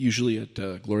Usually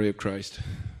at Glory of Christ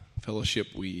Fellowship,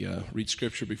 we read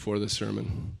Scripture before the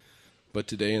sermon. But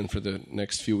today and for the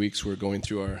next few weeks, we're going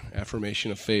through our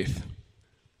affirmation of faith.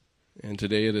 And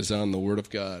today it is on the Word of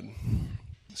God.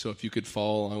 So if you could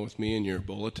follow along with me in your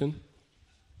bulletin,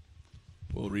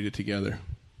 we'll read it together.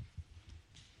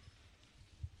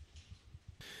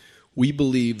 We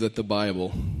believe that the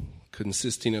Bible,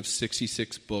 consisting of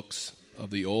 66 books of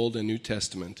the Old and New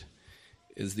Testament,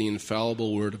 is the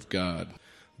infallible Word of God,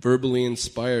 verbally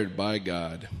inspired by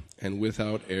God and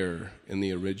without error in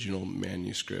the original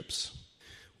manuscripts.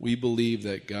 We believe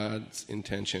that God's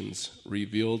intentions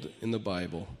revealed in the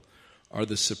Bible are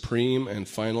the supreme and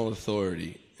final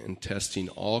authority in testing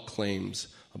all claims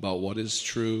about what is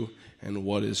true and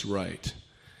what is right.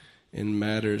 In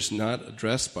matters not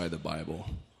addressed by the Bible,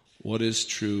 what is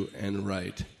true and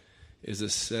right is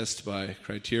assessed by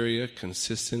criteria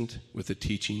consistent with the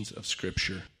teachings of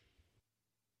Scripture.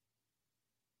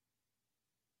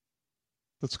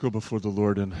 Let's go before the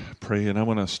Lord and pray. And I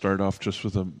want to start off just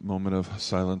with a moment of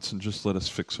silence and just let us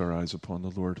fix our eyes upon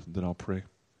the Lord. Then I'll pray.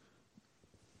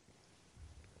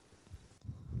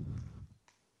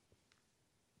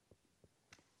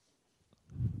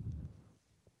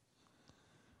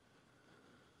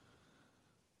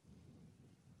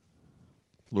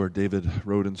 Lord, David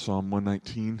wrote in Psalm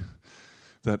 119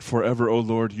 that forever, O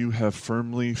Lord, you have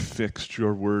firmly fixed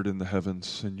your word in the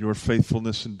heavens, and your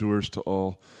faithfulness endures to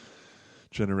all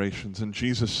generations. And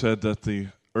Jesus said that the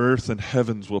earth and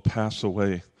heavens will pass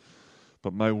away,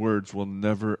 but my words will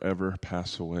never, ever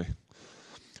pass away.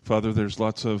 Father, there's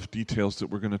lots of details that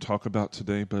we're going to talk about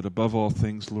today, but above all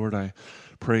things, Lord, I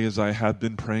pray, as I had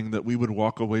been praying, that we would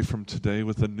walk away from today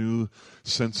with a new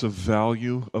sense of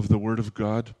value of the Word of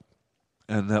God,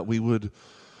 and that we would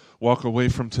walk away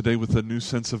from today with a new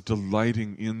sense of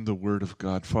delighting in the Word of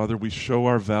God. Father, we show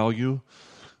our value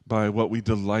by what we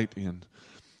delight in.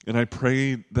 And I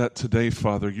pray that today,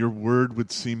 Father, your word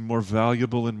would seem more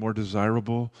valuable and more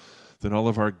desirable than all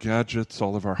of our gadgets,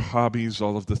 all of our hobbies,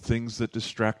 all of the things that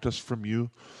distract us from you.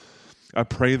 I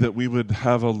pray that we would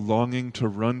have a longing to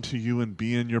run to you and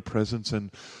be in your presence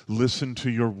and listen to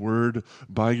your word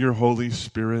by your Holy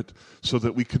Spirit so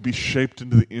that we could be shaped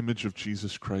into the image of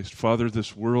Jesus Christ. Father,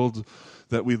 this world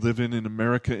that we live in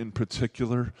America in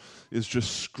particular, is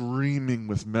just screaming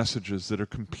with messages that are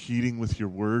competing with your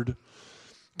word,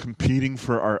 competing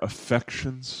for our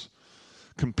affections,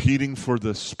 competing for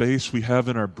the space we have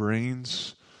in our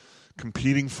brains,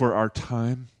 competing for our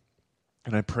time.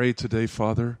 And I pray today,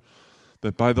 Father,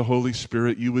 that by the Holy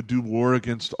Spirit you would do war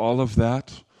against all of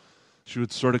that. You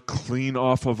would sort of clean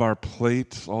off of our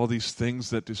plate all these things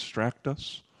that distract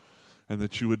us, and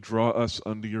that you would draw us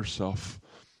unto yourself.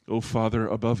 Oh, Father,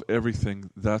 above everything,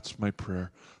 that's my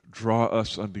prayer. Draw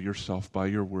us unto yourself by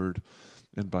your word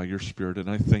and by your Spirit. And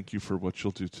I thank you for what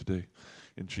you'll do today.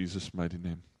 In Jesus' mighty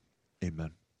name,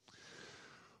 amen.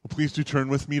 Well, please do turn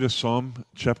with me to Psalm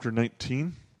chapter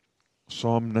 19.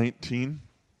 Psalm 19.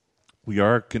 We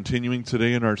are continuing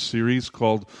today in our series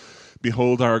called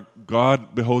Behold Our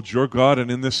God, Behold Your God. And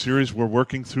in this series, we're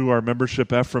working through our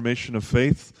membership affirmation of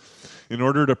faith in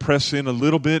order to press in a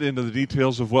little bit into the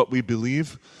details of what we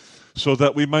believe, so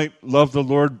that we might love the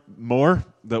Lord more,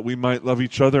 that we might love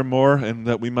each other more, and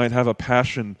that we might have a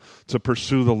passion to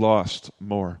pursue the lost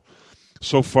more.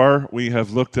 So far, we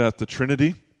have looked at the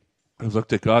Trinity. We've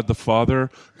looked at God the Father,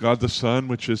 God the Son,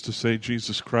 which is to say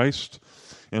Jesus Christ.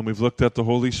 And we've looked at the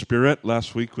Holy Spirit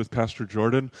last week with Pastor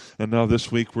Jordan. And now this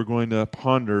week we're going to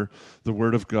ponder the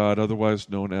Word of God, otherwise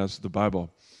known as the Bible.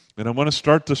 And I want to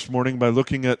start this morning by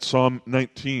looking at Psalm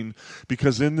 19,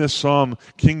 because in this psalm,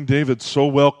 King David so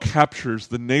well captures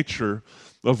the nature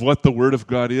of what the Word of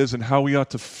God is and how we ought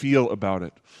to feel about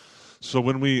it. So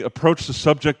when we approach the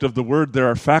subject of the Word, there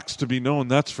are facts to be known,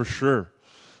 that's for sure.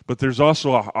 But there's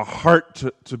also a heart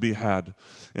to be had.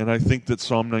 And I think that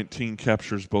Psalm 19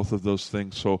 captures both of those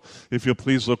things. So if you'll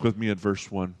please look with me at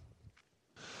verse 1.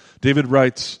 David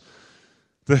writes,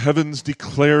 "The heavens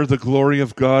declare the glory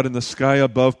of God, and the sky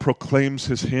above proclaims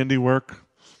his handiwork.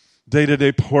 Day to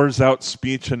day pours out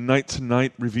speech, and night to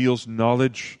night reveals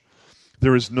knowledge.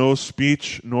 There is no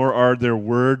speech, nor are there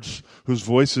words, whose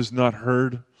voice is not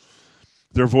heard.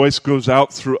 Their voice goes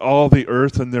out through all the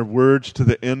earth, and their words to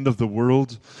the end of the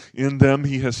world. In them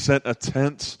he has set a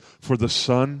tent for the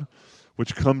sun,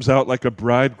 which comes out like a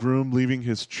bridegroom leaving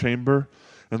his chamber,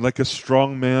 and like a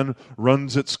strong man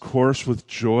runs its course with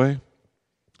joy.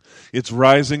 Its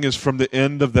rising is from the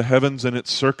end of the heavens, and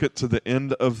its circuit to the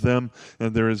end of them,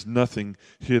 and there is nothing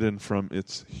hidden from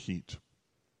its heat."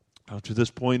 Now, to this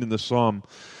point in the psalm,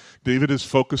 David is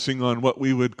focusing on what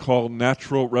we would call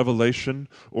natural revelation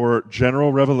or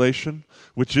general revelation,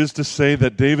 which is to say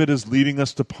that David is leading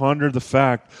us to ponder the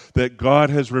fact that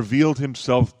God has revealed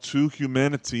himself to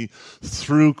humanity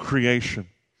through creation.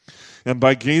 And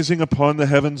by gazing upon the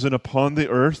heavens and upon the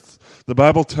earth, the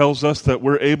Bible tells us that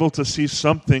we're able to see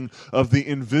something of the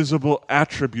invisible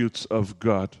attributes of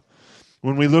God.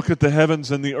 When we look at the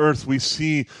heavens and the earth, we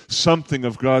see something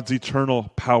of God's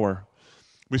eternal power.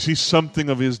 We see something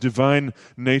of his divine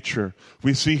nature.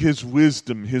 We see his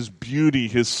wisdom, his beauty,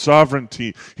 his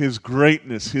sovereignty, his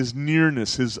greatness, his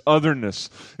nearness, his otherness,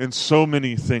 and so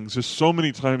many things. There's so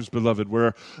many times, beloved,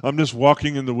 where I'm just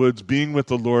walking in the woods, being with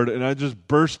the Lord, and I just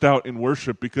burst out in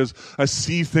worship because I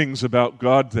see things about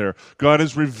God there. God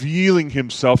is revealing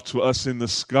himself to us in the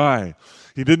sky.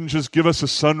 He didn't just give us a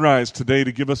sunrise today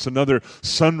to give us another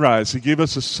sunrise. He gave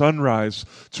us a sunrise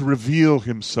to reveal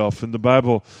himself. And the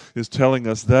Bible is telling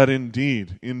us that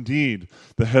indeed,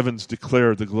 the heavens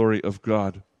declare the glory of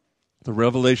God. The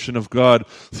revelation of God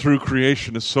through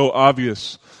creation is so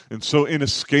obvious and so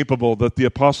inescapable that the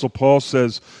Apostle Paul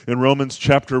says in Romans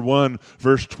chapter 1,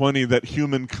 verse 20, that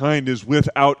humankind is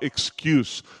without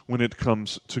excuse when it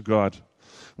comes to God.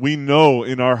 We know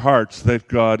in our hearts that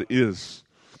God is.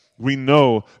 We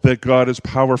know that God is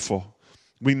powerful.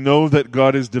 We know that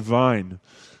God is divine.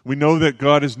 We know that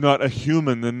God is not a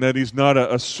human and that he's not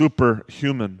a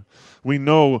superhuman. We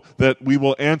know that we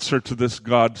will answer to this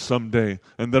God someday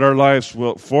and that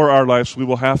for our lives we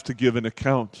will have to give an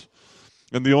account.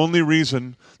 And the only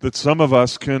reason that some of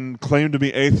us can claim to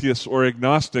be atheists or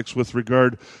agnostics with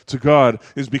regard to God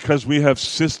is because we have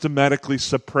systematically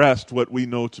suppressed what we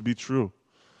know to be true.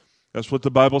 That's what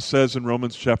the Bible says in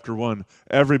Romans chapter 1.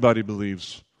 Everybody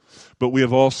believes. But we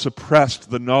have all suppressed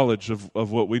the knowledge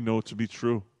of what we know to be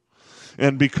true.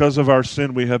 And because of our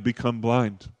sin, we have become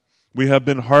blind. We have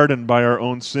been hardened by our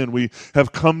own sin. We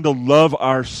have come to love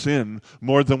our sin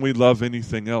more than we love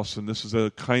anything else. And this is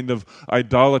a kind of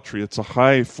idolatry. It's a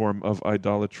high form of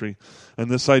idolatry. And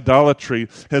this idolatry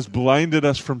has blinded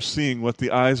us from seeing what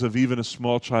the eyes of even a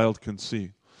small child can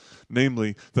see.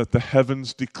 Namely, that the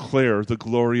heavens declare the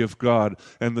glory of God,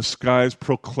 and the skies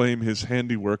proclaim his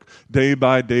handiwork. Day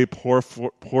by day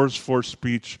pours forth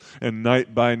speech, and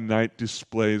night by night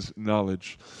displays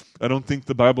knowledge. I don't think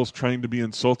the Bible's trying to be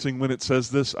insulting when it says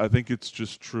this. I think it's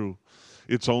just true.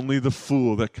 It's only the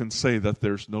fool that can say that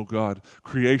there's no God.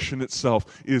 Creation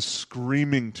itself is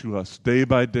screaming to us day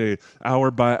by day, hour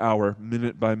by hour,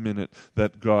 minute by minute,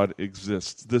 that God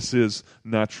exists. This is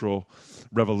natural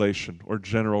revelation or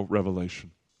general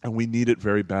revelation. And we need it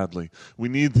very badly. We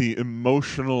need the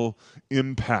emotional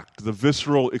impact, the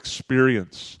visceral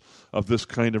experience of this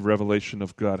kind of revelation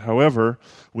of God. However,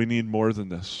 we need more than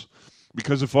this.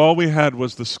 Because if all we had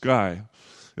was the sky,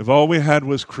 if all we had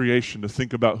was creation to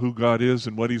think about who God is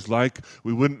and what he's like,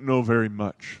 we wouldn't know very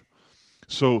much.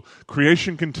 So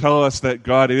creation can tell us that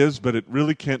God is, but it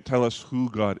really can't tell us who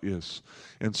God is.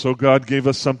 And so God gave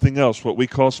us something else, what we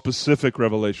call specific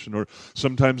revelation, or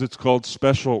sometimes it's called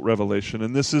special revelation.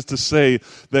 And this is to say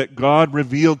that God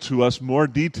revealed to us more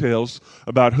details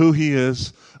about who he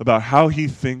is, about how he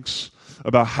thinks,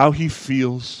 about how he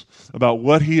feels, about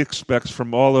what he expects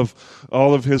from all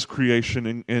of his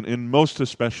creation, and most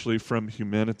especially from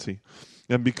humanity.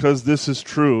 And because this is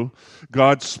true,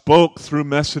 God spoke through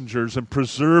messengers and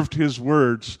preserved his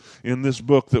words in this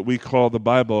book that we call the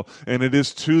Bible. And it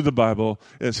is to the Bible,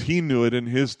 as he knew it in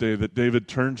his day, that David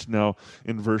turns now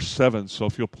in verse 7. So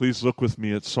if you'll please look with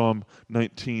me at Psalm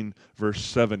 19, verse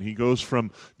 7. He goes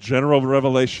from general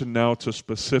revelation now to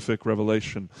specific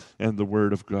revelation and the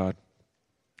Word of God.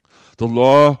 The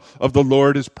law of the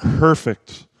Lord is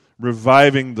perfect,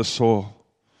 reviving the soul.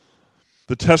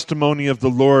 The testimony of the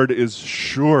Lord is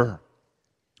sure,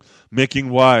 making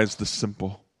wise the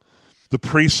simple. The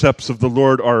precepts of the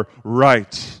Lord are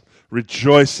right,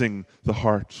 rejoicing the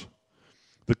heart.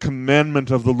 The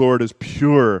commandment of the Lord is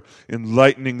pure,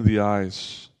 enlightening the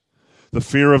eyes. The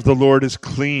fear of the Lord is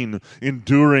clean,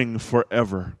 enduring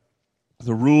forever.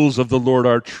 The rules of the Lord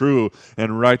are true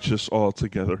and righteous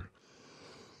altogether.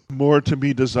 More to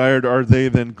be desired are they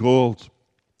than gold,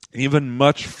 even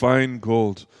much fine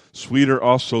gold, sweeter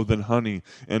also than honey,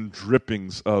 and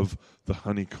drippings of the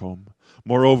honeycomb.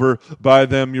 Moreover, by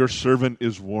them your servant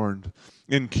is warned.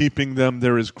 In keeping them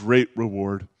there is great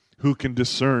reward. Who can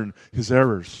discern his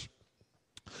errors?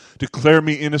 Declare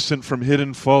me innocent from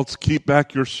hidden faults. Keep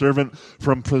back your servant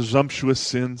from presumptuous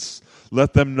sins.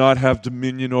 Let them not have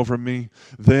dominion over me.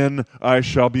 Then I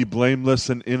shall be blameless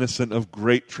and innocent of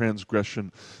great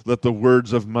transgression. Let the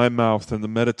words of my mouth and the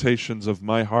meditations of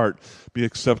my heart be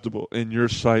acceptable in your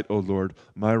sight, O Lord,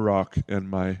 my rock and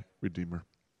my redeemer.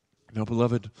 Now,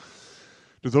 beloved,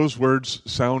 do those words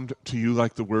sound to you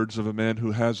like the words of a man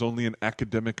who has only an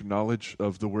academic knowledge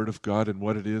of the Word of God and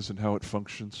what it is and how it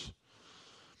functions?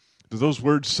 Do those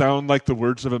words sound like the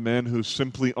words of a man who's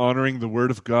simply honoring the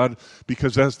Word of God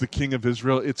because as the King of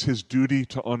Israel, it's his duty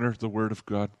to honor the Word of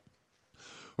God?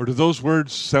 Or do those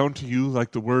words sound to you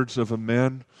like the words of a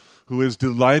man who is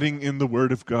delighting in the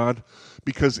Word of God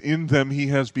because in them he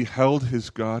has beheld his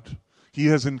God, he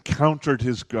has encountered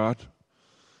his God,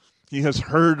 he has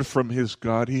heard from his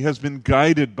God, he has been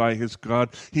guided by his God,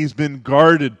 he's been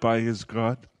guarded by his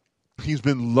God, he's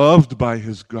been loved by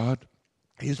his God,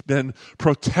 he's been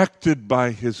protected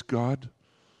by his God.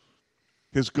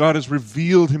 His God has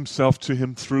revealed himself to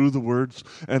him through the words,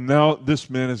 and now this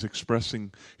man is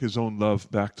expressing his own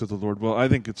love back to the Lord. Well, I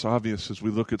think it's obvious as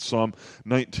we look at Psalm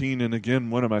 19, and again,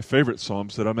 one of my favorite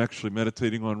Psalms that I'm actually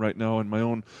meditating on right now in my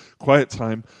own quiet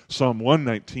time, Psalm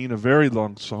 119, a very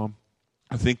long Psalm.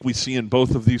 I think we see in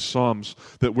both of these Psalms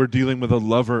that we're dealing with a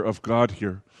lover of God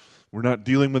here. We're not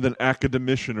dealing with an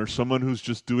academician or someone who's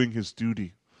just doing his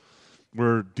duty.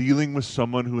 We're dealing with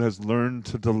someone who has learned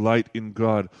to delight in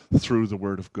God through the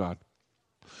Word of God.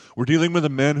 We're dealing with a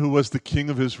man who was the King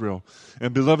of Israel.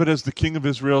 And beloved, as the King of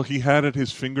Israel, he had at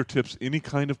his fingertips any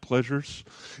kind of pleasures,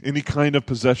 any kind of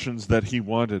possessions that he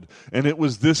wanted. And it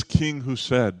was this king who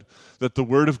said that the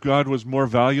Word of God was more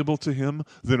valuable to him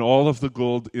than all of the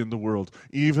gold in the world,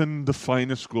 even the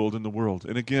finest gold in the world.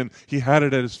 And again, he had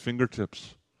it at his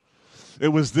fingertips.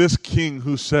 It was this king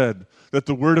who said that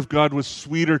the Word of God was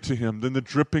sweeter to him than the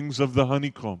drippings of the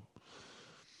honeycomb,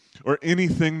 or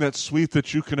anything that's sweet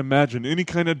that you can imagine, any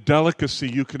kind of delicacy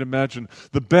you can imagine,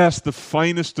 the best, the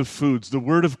finest of foods. The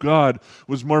Word of God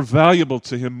was more valuable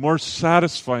to him, more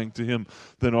satisfying to him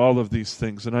than all of these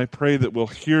things. And I pray that we'll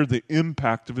hear the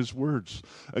impact of his words.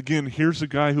 Again, here's a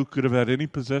guy who could have had any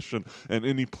possession and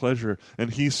any pleasure,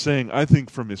 and he's saying, I think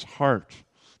from his heart,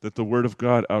 that the Word of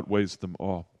God outweighs them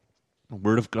all. The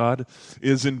Word of God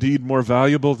is indeed more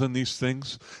valuable than these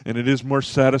things, and it is more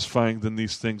satisfying than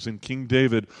these things. And King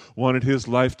David wanted his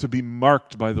life to be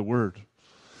marked by the Word.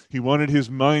 He wanted his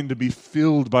mind to be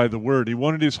filled by the Word. He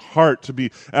wanted his heart to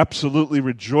be absolutely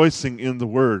rejoicing in the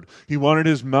Word. He wanted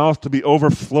his mouth to be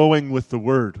overflowing with the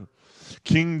Word.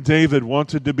 King David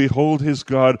wanted to behold his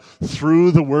God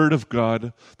through the Word of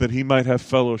God, that he might have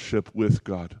fellowship with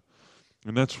God.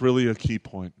 And that's really a key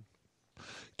point.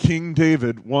 King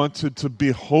David wanted to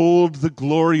behold the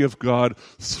glory of God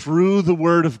through the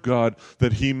Word of God,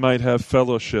 that he might have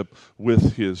fellowship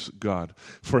with his God.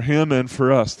 For him and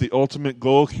for us, the ultimate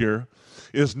goal here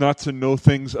is not to know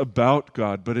things about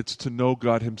God, but it's to know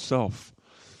God himself.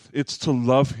 It's to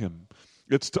love him.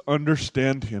 It's to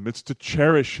understand him. It's to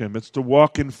cherish him. It's to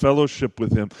walk in fellowship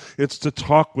with him. It's to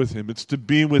talk with him. It's to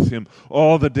be with him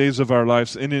all the days of our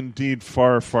lives, and indeed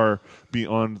far, far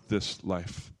beyond this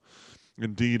life.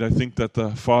 Indeed, I think that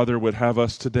the Father would have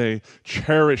us today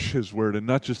cherish his Word and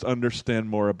not just understand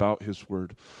more about his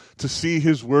Word. To see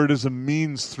his Word as a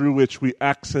means through which we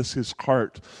access his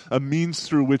heart, a means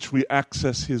through which we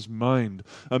access his mind,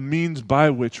 a means by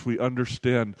which we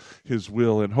understand his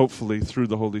will, and hopefully through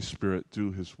the Holy Spirit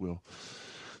do his will.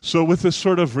 So with this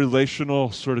sort of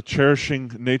relational, sort of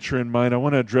cherishing nature in mind, I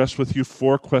want to address with you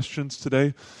 4 questions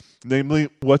today. Namely,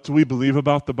 what do we believe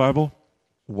about the Bible?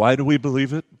 Why do we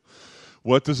believe it?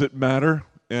 What does it matter?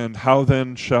 And how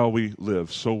then shall we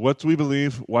live? So what do we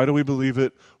believe? Why do we believe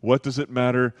it? What does it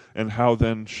matter? And how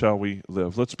then shall we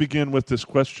live? Let's begin with this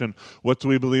question. What do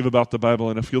we believe about the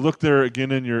Bible? And if you look there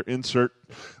again in your insert,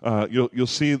 you'll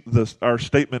see our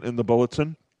statement in the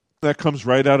bulletin. That comes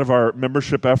right out of our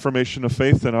membership affirmation of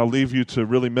faith, and I'll leave you to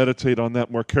really meditate on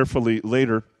that more carefully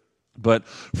later. But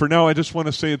for now, I just want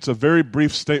to say it's a very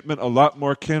brief statement. A lot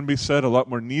more can be said. A lot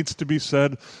more needs to be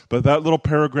said. But that little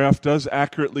paragraph does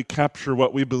accurately capture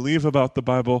what we believe about the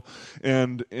Bible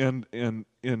and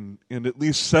at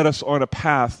least set us on a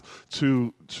path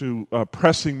to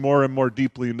pressing more and more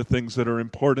deeply into things that are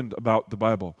important about the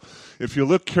Bible. If you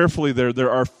look carefully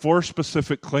there are 4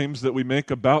 specific claims that we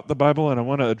make about the Bible, and I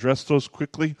want to address those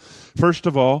quickly. First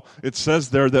of all, it says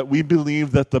there that we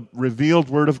believe that the revealed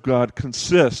Word of God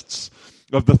consists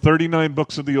of the 39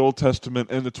 books of the Old Testament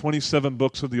and the 27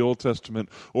 books of the Old Testament,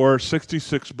 or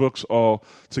 66 books all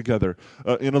together.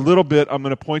 In a little bit, I'm going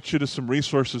to point you to some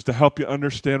resources to help you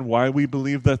understand why we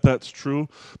believe that that's true.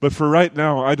 But for right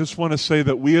now, I just want to say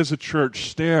that we as a church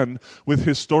stand with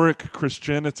historic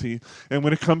Christianity, and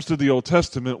when it comes to the Old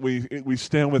Testament, we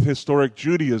stand with historic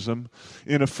Judaism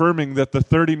in affirming that the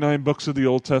 39 books of the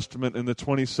Old Testament and the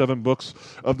 27 books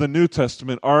of the New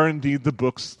Testament are indeed the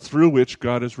books through which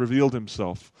God has revealed himself.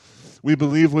 We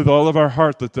believe with all of our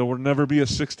heart that there will never be a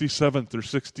 67th or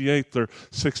 68th or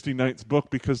 69th book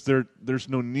because there's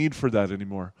no need for that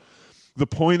anymore. The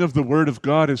point of the Word of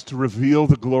God is to reveal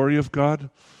the glory of God,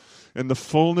 and the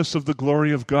fullness of the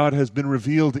glory of God has been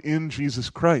revealed in Jesus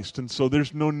Christ, and so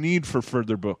there's no need for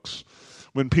further books.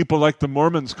 When people like the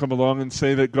Mormons come along and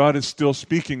say that God is still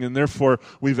speaking and therefore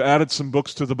we've added some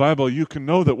books to the Bible, you can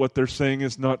know that what they're saying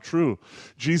is not true.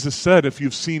 Jesus said, if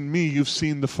you've seen me, you've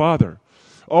seen the Father.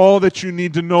 All that you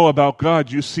need to know about God,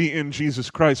 you see in Jesus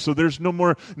Christ. So there's no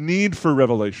more need for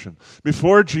revelation.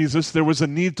 Before Jesus, there was a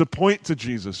need to point to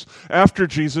Jesus. After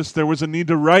Jesus, there was a need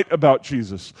to write about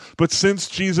Jesus. But since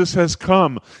Jesus has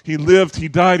come, He lived, He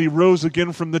died, He rose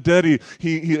again from the dead,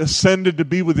 He ascended to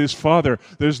be with His Father.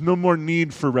 There's no more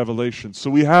need for revelation. So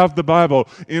we have the Bible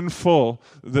in full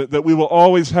that we will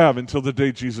always have until the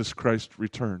day Jesus Christ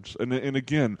returns. And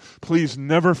again, please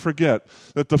never forget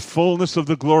that the fullness of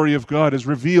the glory of God is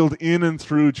revealed in and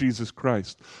through Jesus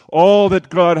Christ. All that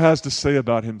God has to say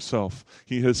about Himself,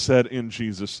 He has said in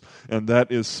Jesus, and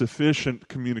that is sufficient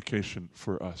communication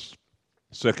for us.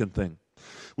 Second thing,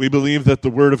 we believe that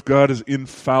the Word of God is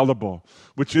infallible,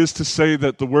 which is to say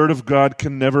that the Word of God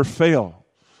can never fail.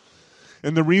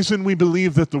 And the reason we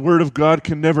believe that the Word of God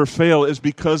can never fail is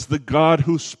because the God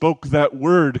who spoke that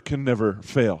Word can never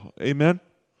fail. Amen?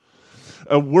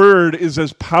 A word is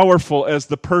as powerful as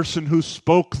the person who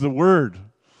spoke the word.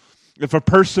 If a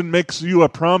person makes you a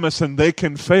promise and they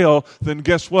can fail, then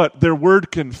guess what? Their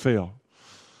word can fail.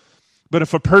 But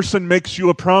if a person makes you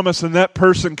a promise and that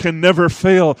person can never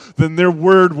fail, then their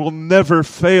word will never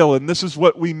fail. And this is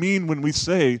what we mean when we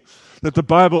say that the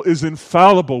Bible is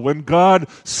infallible. When God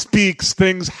speaks,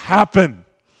 things happen.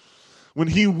 When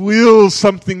He wills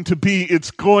something to be,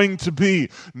 it's going to be.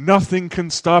 Nothing can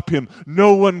stop Him.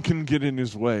 No one can get in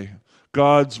His way.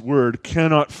 God's word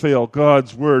cannot fail.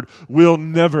 God's word will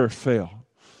never fail.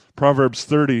 Proverbs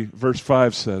 30, verse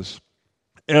 5 says,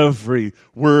 every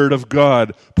word of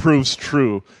God proves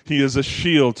true. He is a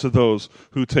shield to those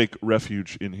who take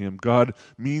refuge in Him. God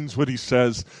means what He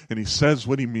says, and He says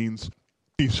what He means.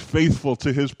 He's faithful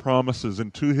to His promises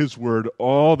and to His word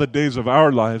all the days of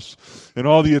our lives and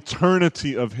all the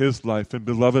eternity of His life. And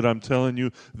beloved, I'm telling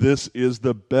you, this is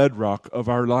the bedrock of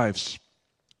our lives.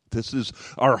 This is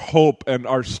our hope and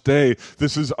our stay.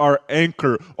 This is our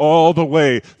anchor all the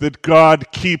way, that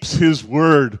God keeps His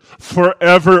word.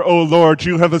 Forever, O Lord,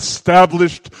 you have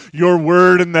established your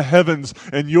word in the heavens,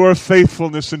 and your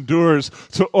faithfulness endures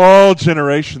to all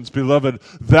generations. Beloved,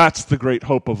 that's the great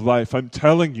hope of life. I'm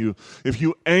telling you, if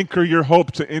you anchor your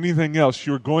hope to anything else,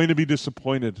 you're going to be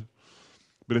disappointed.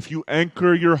 But if you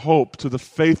anchor your hope to the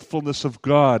faithfulness of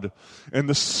God and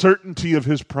the certainty of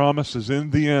His promises,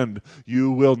 in the end,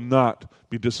 you will not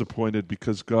be disappointed,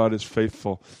 because God is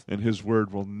faithful and His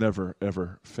word will never,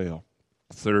 ever fail.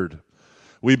 Third,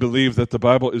 we believe that the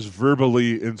Bible is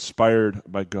verbally inspired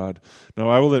by God. Now,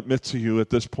 I will admit to you at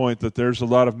this point that there's a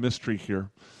lot of mystery here,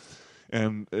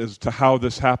 and as to how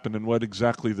this happened and what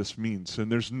exactly this means.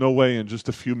 And there's no way in just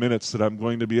a few minutes that I'm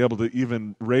going to be able to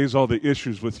even raise all the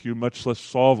issues with you, much less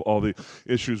solve all the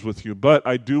issues with you. But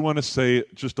I do want to say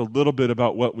just a little bit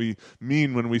about what we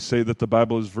mean when we say that the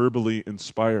Bible is verbally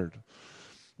inspired.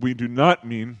 We do not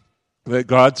mean that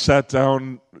God sat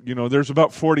down, there's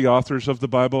about 40 authors of the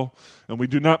Bible, and we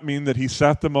do not mean that He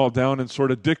sat them all down and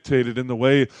sort of dictated in the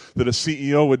way that a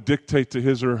CEO would dictate to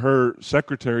his or her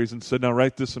secretaries and said, now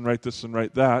write this and write this and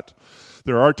write that.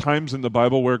 There are times in the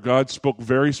Bible where God spoke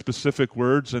very specific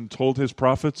words and told His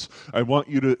prophets, I want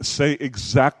you to say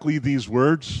exactly these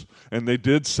words. And they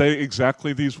did say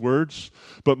exactly these words.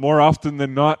 But more often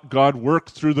than not, God worked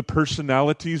through the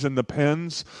personalities and the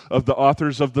pens of the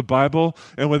authors of the Bible.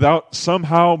 And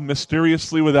somehow,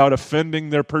 mysteriously, without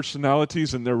offending their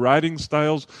personalities and their writing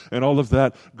styles and all of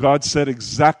that, God said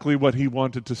exactly what He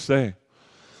wanted to say.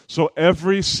 So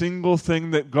every single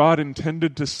thing that God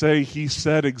intended to say, He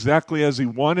said exactly as He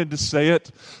wanted to say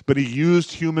it, but He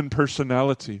used human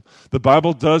personality. The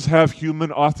Bible does have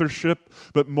human authorship,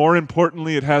 but more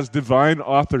importantly, it has divine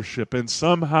authorship. And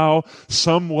somehow,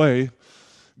 some way,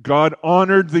 God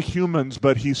honored the humans,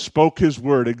 but He spoke His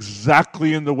word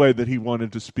exactly in the way that He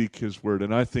wanted to speak His word.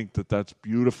 And I think that that's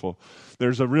beautiful.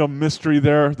 There's a real mystery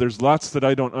there. There's lots that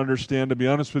I don't understand. To be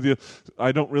honest with you,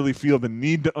 I don't really feel the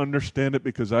need to understand it,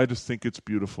 because I just think it's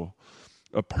beautiful.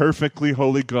 A perfectly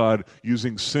holy God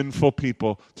using sinful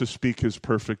people to speak His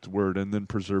perfect word and then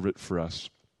preserve it for us.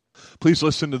 Please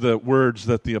listen to the words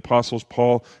that the apostles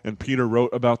Paul and Peter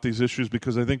wrote about these issues,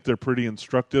 because I think they're pretty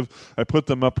instructive. I put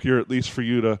them up here at least for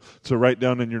you to write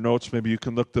down in your notes. Maybe you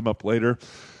can look them up later.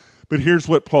 But here's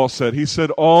what Paul said. He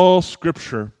said, all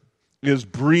Scripture is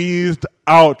breathed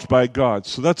out by God.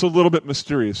 So that's a little bit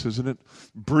mysterious, isn't it?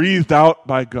 Breathed out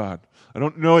by God. I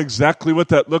don't know exactly what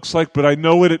that looks like, but I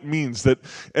know what it means, that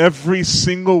every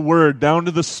single word, down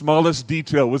to the smallest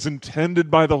detail, was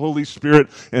intended by the Holy Spirit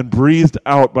and breathed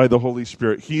out by the Holy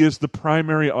Spirit. He is the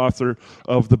primary author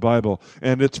of the Bible,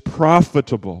 and it's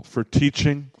profitable for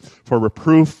teaching, for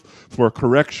reproof, for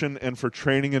correction, and for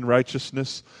training in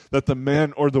righteousness, that the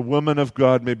man or the woman of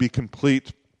God may be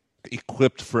complete,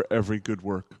 equipped for every good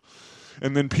work.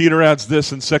 And then Peter adds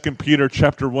this in 2 Peter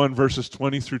chapter 1, verses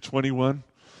 20 through 21.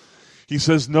 He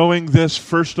says, knowing this,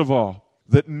 first of all,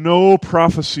 that no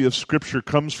prophecy of Scripture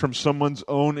comes from someone's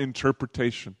own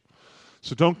interpretation.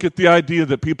 So don't get the idea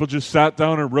that people just sat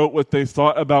down and wrote what they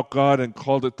thought about God and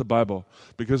called it the Bible,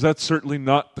 because that's certainly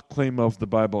not the claim of the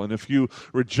Bible. And if you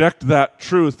reject that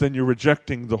truth, then you're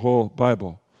rejecting the whole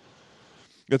Bible.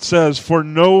 It says, for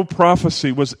no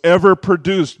prophecy was ever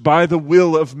produced by the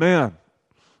will of man.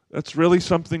 That's really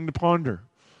something to ponder.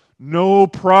 No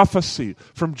prophecy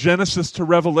from Genesis to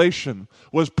Revelation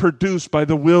was produced by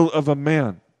the will of a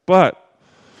man, but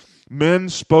men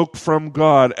spoke from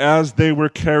God as they were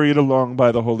carried along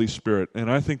by the Holy Spirit.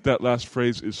 And I think that last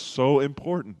phrase is so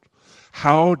important.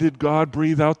 How did God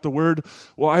breathe out the word?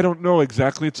 Well, I don't know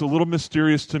exactly. It's a little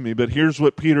mysterious to me, but here's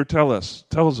what Peter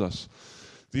tells us.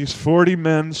 These 40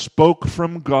 men spoke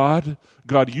from God.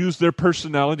 God used their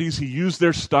personalities. He used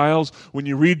their styles. When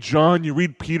you read John, you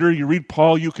read Peter, you read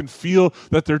Paul, you can feel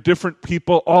that they're different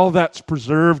people. All that's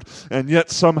preserved, and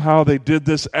yet somehow they did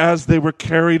this as they were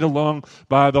carried along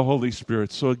by the Holy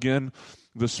Spirit. So again,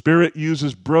 the Spirit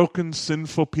uses broken,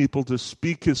 sinful people to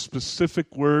speak His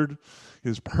specific word,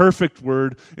 His perfect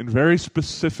word, in very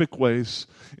specific ways,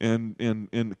 and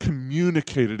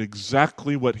communicated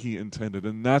exactly what He intended.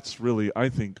 And that's really, I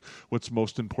think, what's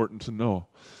most important to know.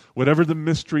 Whatever the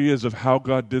mystery is of how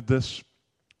God did this,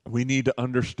 we need to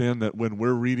understand that when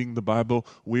we're reading the Bible,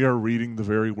 we are reading the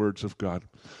very words of God.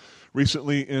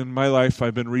 Recently in my life,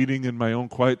 I've been reading in my own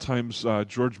quiet times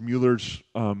George Mueller's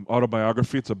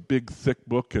autobiography. It's a big, thick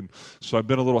book, and so I've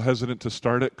been a little hesitant to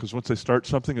start it, because once I start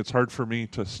something, it's hard for me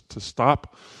to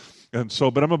stop. And so,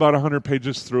 but I'm about 100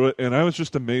 pages through it, and I was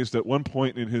just amazed at one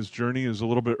point in his journey, is a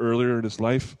little bit earlier in his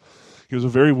life. He was a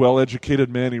very well-educated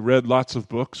man. He read lots of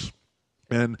books.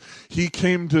 And he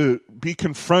came to be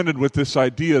confronted with this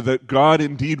idea that God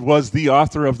indeed was the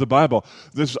author of the Bible.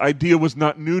 This idea was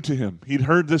not new to him. He'd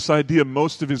heard this idea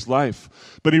most of his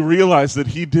life, but he realized that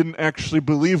he didn't actually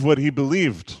believe what he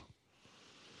believed.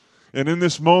 And in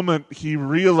this moment, he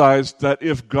realized that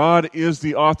if God is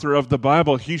the author of the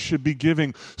Bible, he should be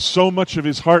giving so much of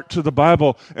his heart to the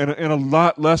Bible and a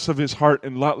lot less of his heart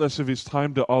and a lot less of his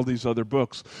time to all these other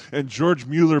books. And George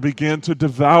Mueller began to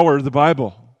devour the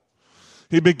Bible.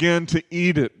 He began to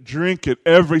eat it, drink it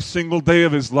every single day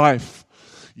of his life.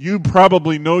 You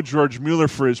probably know George Mueller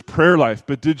for his prayer life,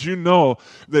 but did you know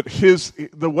that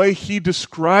the way he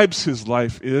describes his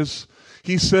life is,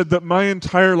 he said that my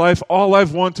entire life, all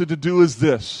I've wanted to do is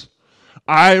this.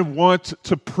 I want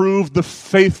to prove the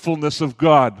faithfulness of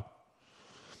God.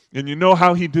 And you know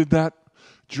how he did that?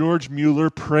 George Mueller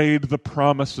prayed the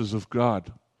promises of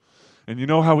God. And you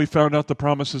know how he found out the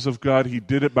promises of God? He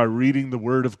did it by reading the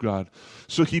Word of God.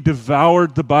 So he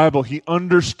devoured the Bible. He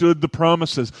understood the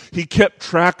promises. He kept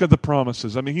track of the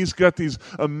promises. I mean, he's got these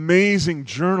amazing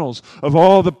journals of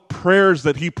all the prayers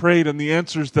that he prayed and the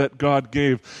answers that God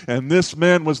gave. And this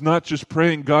man was not just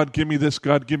praying, God, give me this,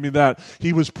 God, give me that.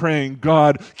 He was praying,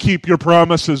 God, keep your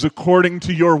promises according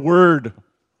to your Word.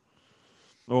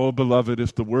 Oh, beloved,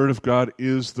 if the Word of God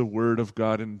is the Word of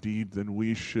God indeed, then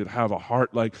we should have a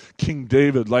heart like King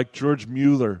David, like George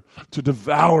Mueller, to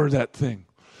devour that thing.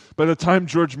 By the time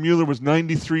George Mueller was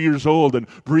 93 years old and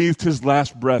breathed his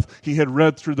last breath, he had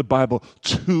read through the Bible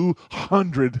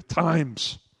 200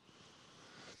 times.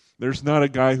 There's not a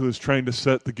guy who is trying to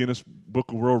set the Guinness Book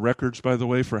of World Records, by the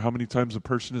way, for how many times a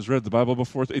person has read the Bible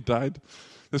before they died.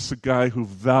 This is a guy who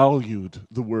valued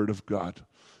the Word of God.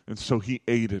 And so he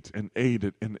ate it and ate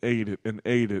it and ate it and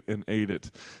ate it and ate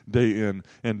it day in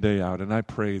and day out. And I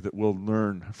pray that we'll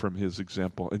learn from his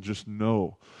example and just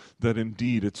know that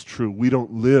indeed it's true. We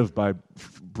don't live by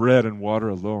bread and water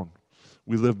alone.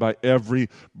 We live by every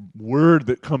word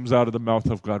that comes out of the mouth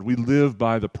of God. We live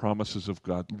by the promises of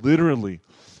God. Literally,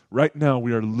 right now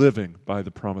we are living by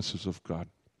the promises of God.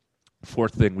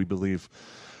 Fourth thing we believe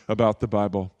about the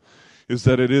Bible is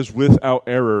that it is without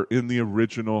error in the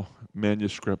original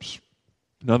manuscripts.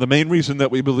 Now, the main reason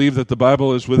that we believe that the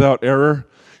Bible is without error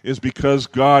is because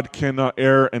God cannot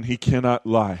err and He cannot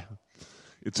lie.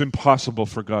 It's impossible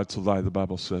for God to lie, the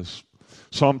Bible says.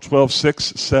 Psalm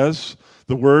 12:6 says,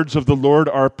 The words of the Lord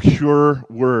are pure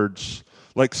words,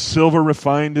 like silver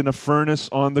refined in a furnace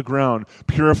on the ground,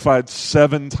 purified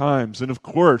 7 times. And of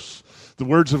course, the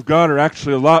words of God are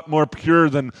actually a lot more pure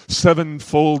than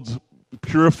 7-fold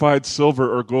purified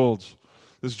silver or gold.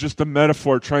 This is just a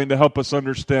metaphor trying to help us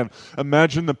understand.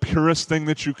 Imagine the purest thing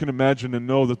that you can imagine and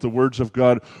know that the words of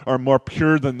God are more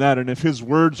pure than that. And if His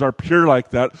words are pure like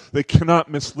that, they cannot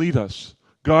mislead us.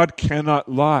 God cannot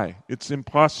lie. It's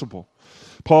impossible.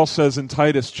 Paul says in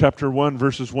Titus chapter 1,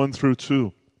 verses 1 through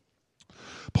 2,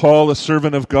 Paul, a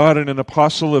servant of God and an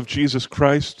apostle of Jesus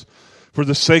Christ, for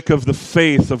the sake of the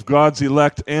faith of God's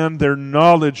elect and their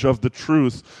knowledge of the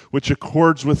truth, which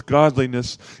accords with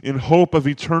godliness, in hope of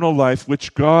eternal life,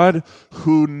 which God,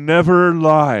 who never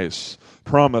lies,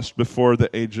 promised before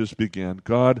the ages began.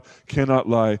 God cannot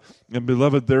lie. And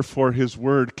beloved, therefore, His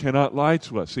word cannot lie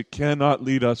to us. It cannot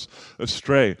lead us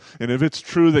astray. And if it's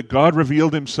true that God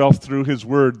revealed Himself through His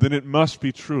word, then it must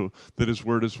be true that His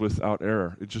word is without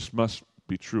error. It just must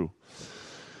be true.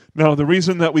 Now, the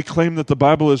reason that we claim that the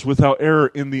Bible is without error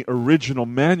in the original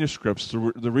manuscripts,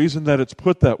 the reason that it's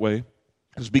put that way,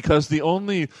 is because the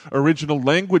only original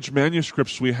language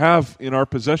manuscripts we have in our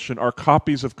possession are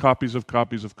copies of copies of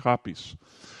copies of copies.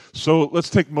 So let's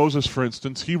take Moses, for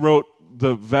instance. He wrote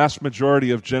the vast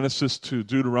majority of Genesis to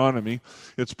Deuteronomy.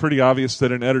 It's pretty obvious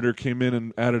that an editor came in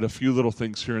and added a few little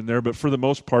things here and there, but for the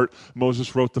most part,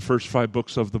 Moses wrote the first 5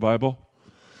 books of the Bible.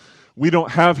 We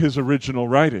don't have his original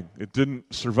writing. It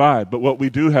didn't survive. But what we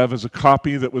do have is a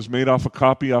copy that was made off a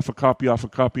copy, off a copy, off a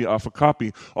copy, off a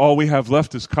copy. All we have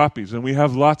left is copies, and we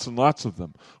have lots and lots of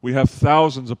them. We have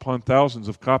thousands upon thousands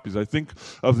of copies. I think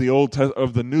of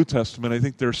the New Testament, I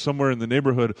think there's somewhere in the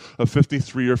neighborhood of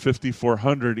 53 or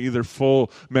 5,400, either full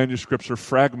manuscripts or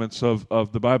fragments of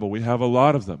the Bible. We have a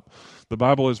lot of them. The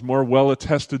Bible is more well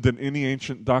attested than any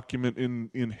ancient document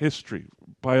in history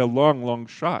by a long, long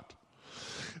shot.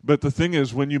 But the thing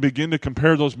is, when you begin to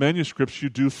compare those manuscripts, you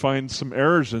do find some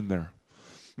errors in there.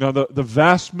 Now, the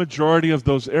vast majority of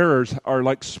those errors are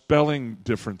like spelling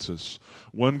differences.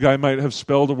 One guy might have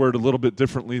spelled a word a little bit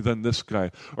differently than this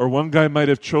guy. Or one guy might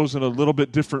have chosen a little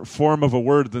bit different form of a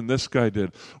word than this guy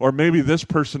did. Or maybe this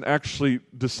person actually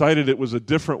decided it was a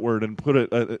different word and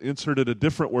inserted a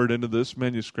different word into this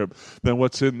manuscript than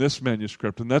what's in this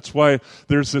manuscript. And that's why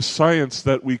there's this science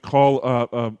that we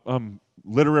call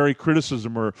literary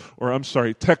criticism or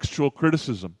textual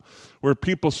criticism, where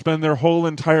people spend their whole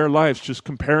entire lives just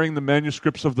comparing the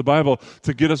manuscripts of the Bible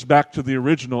to get us back to the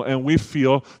original, and we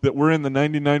feel that we're in the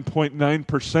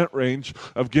 99.9% range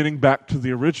of getting back to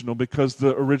the original because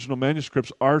the original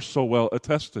manuscripts are so well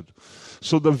attested.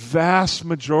 So the vast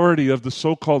majority of the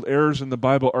so-called errors in the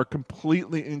Bible are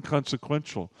completely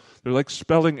inconsequential. They're like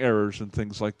spelling errors and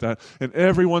things like that. And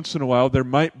every once in a while, there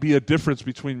might be a difference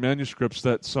between manuscripts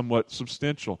that's somewhat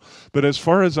substantial. But as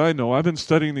far as I know, I've been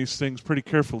studying these things pretty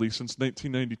carefully since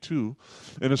 1992.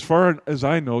 And as far as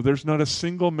I know, there's not a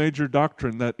single major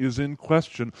doctrine that is in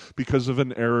question because of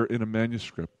an error in a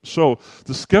manuscript. So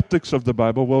the skeptics of the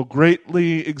Bible will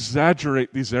greatly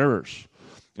exaggerate these errors.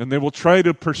 And they will try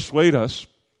to persuade us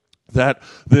that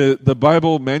the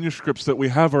Bible manuscripts that we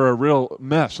have are a real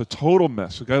mess, a total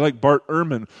mess. A guy like Bart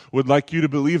Ehrman would like you to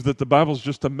believe that the Bible's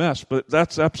just a mess, but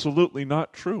that's absolutely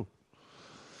not true.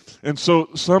 And so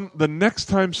the next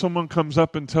time someone comes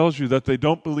up and tells you that they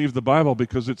don't believe the Bible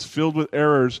because it's filled with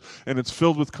errors and it's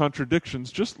filled with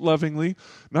contradictions, just lovingly,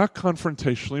 not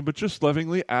confrontationally, but just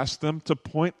lovingly ask them to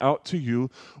point out to you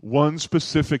one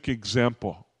specific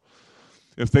example.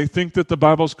 If they think that the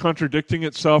Bible's contradicting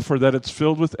itself or that it's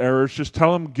filled with errors, just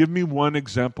tell them, give me one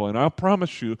example. And I'll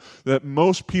promise you that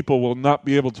most people will not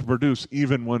be able to produce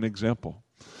even one example.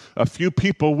 A few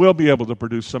people will be able to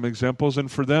produce some examples, and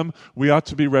for them, we ought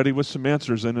to be ready with some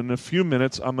answers. And in a few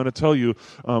minutes, I'm going to tell you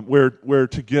where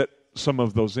to get some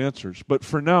of those answers. But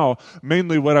for now,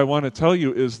 mainly what I want to tell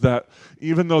you is that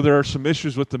even though there are some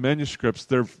issues with the manuscripts,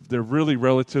 they're really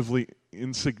relatively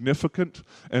insignificant,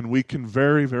 and we can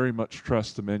very, very much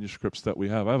trust the manuscripts that we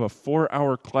have. I have a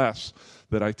 4-hour class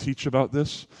that I teach about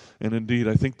this, and indeed,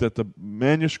 I think that the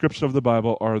manuscripts of the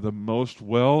Bible are the most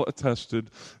well-attested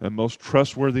and most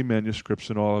trustworthy manuscripts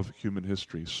in all of human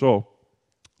history. So,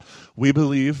 we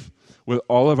believe with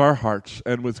all of our hearts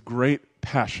and with great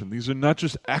passion. These are not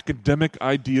just academic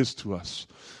ideas to us.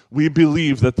 We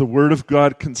believe that the Word of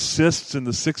God consists in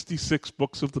the 66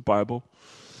 books of the Bible.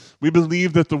 We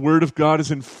believe that the Word of God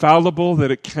is infallible, that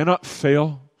it cannot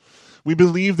fail. We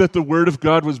believe that the Word of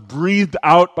God was breathed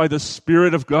out by the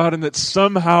Spirit of God and that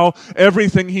somehow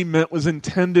everything He meant was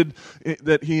intended,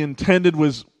 that He intended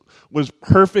was was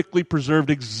perfectly preserved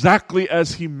exactly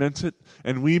as he meant it.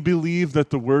 And we believe that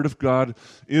the Word of God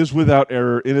is without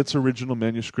error in its original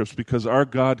manuscripts because our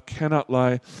God cannot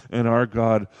lie and our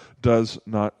God does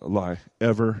not lie.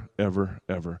 Ever, ever,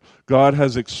 ever. God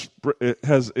has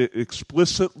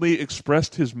explicitly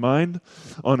expressed his mind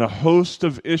on a host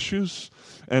of issues.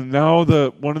 And now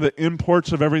one of the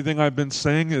imports of everything I've been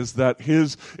saying is that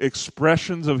his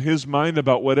expressions of his mind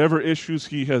about whatever issues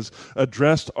he has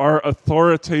addressed are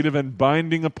authoritative and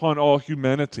binding upon all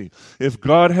humanity. If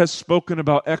God has spoken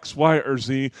about X, Y, or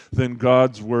Z, then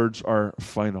God's words are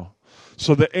final.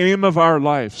 So the aim of our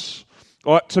lives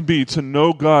ought to be to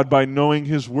know God by knowing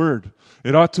his word.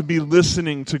 It ought to be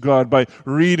listening to God by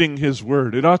reading his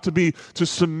word. It ought to be to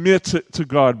submit to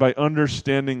God by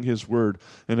understanding his word.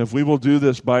 And if we will do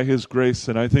this by his grace,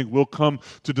 then I think we'll come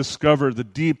to discover the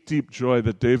deep, deep joy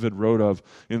that David wrote of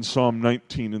in Psalm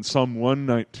 19, in Psalm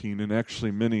 119, and actually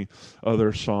many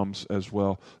other psalms as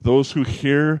well. Those who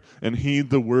hear and heed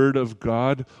the word of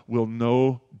God will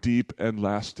know deep and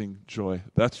lasting joy.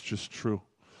 That's just true.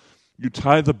 You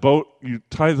tie the boat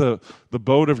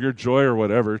of your joy or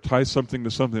whatever, tie something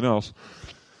to something else.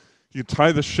 You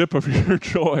tie the ship of your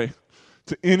joy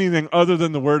to anything other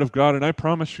than the Word of God, and I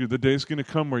promise you the day's going to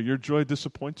come where your joy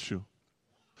disappoints you.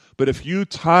 But if you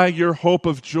tie your hope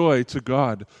of joy to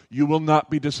God, you will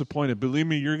not be disappointed. Believe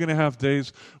me, you're going to have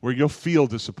days where you'll feel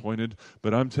disappointed,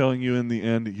 but I'm telling you in the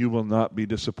end, you will not be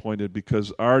disappointed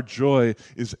because our joy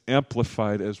is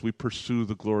amplified as we pursue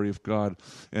the glory of God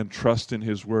and trust in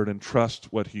his word and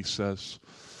trust what he says.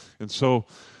 And so,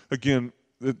 again,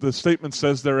 the statement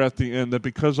says there at the end that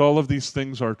because all of these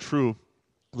things are true,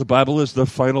 the Bible is the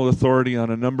final authority on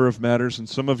a number of matters, and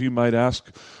some of you might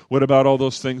ask, what about all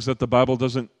those things that the Bible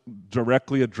doesn't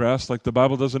directly address? Like the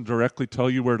Bible doesn't directly tell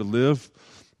you where to live,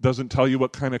 doesn't tell you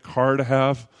what kind of car to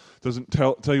have, doesn't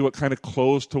tell you what kind of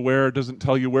clothes to wear, doesn't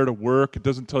tell you where to work, it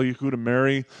doesn't tell you who to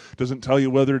marry, doesn't tell you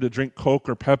whether to drink Coke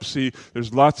or Pepsi.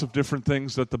 There's lots of different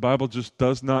things that the Bible just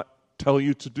does not tell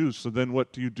you to do. So then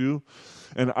what do?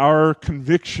 And our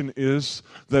conviction is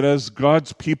that as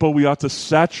God's people, we ought to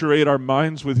saturate our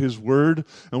minds with his word,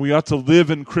 and we ought to live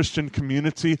in Christian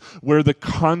community where the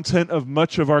content of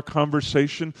much of our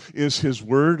conversation is his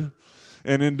word.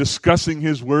 And in discussing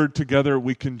his word together,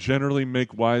 we can generally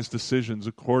make wise decisions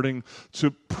according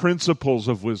to principles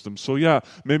of wisdom. So yeah,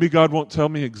 maybe God won't tell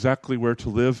me exactly where to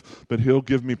live, but he'll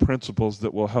give me principles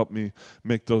that will help me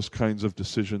make those kinds of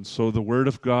decisions. So the word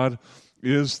of God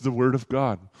is the word of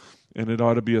God, and it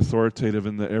ought to be authoritative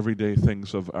in the everyday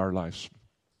things of our lives.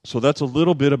 So that's a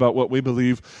little bit about what we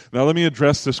believe. Now let me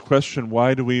address this question,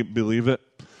 why do we believe it?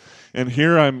 And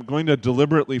here I'm going to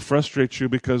deliberately frustrate you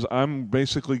because I'm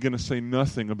basically going to say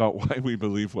nothing about why we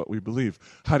believe what we believe.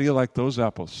 How do you like those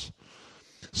apples?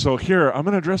 So here, I'm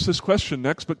going to address this question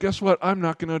next, but guess what? I'm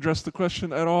not going to address the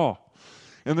question at all.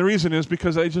 And the reason is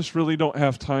because I just really don't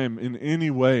have time in any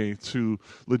way to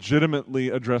legitimately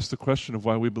address the question of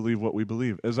why we believe what we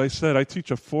believe. As I said, I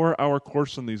teach a 4-hour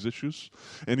course on these issues,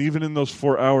 and even in those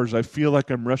 4 hours, I feel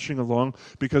like I'm rushing along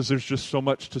because there's just so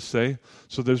much to say.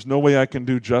 So there's no way I can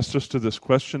do justice to this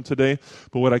question today,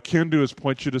 but what I can do is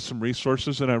point you to some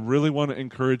resources, and I really want to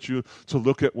encourage you to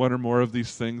look at one or more of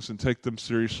these things and take them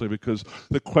seriously, because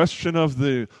the question of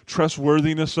the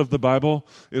trustworthiness of the Bible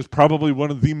is probably one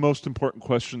of the most important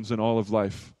questions in all of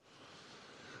life.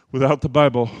 Without the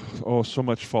Bible, so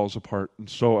much falls apart. And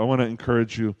so I want to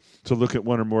encourage you to look at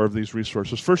one or more of these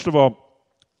resources. First of all,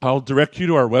 I'll direct you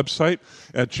to our website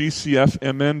at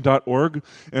gcfmn.org.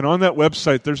 And on that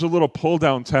website, there's a little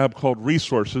pull-down tab called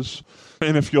Resources.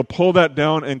 And if you'll pull that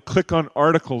down and click on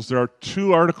Articles, there are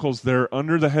 2 articles there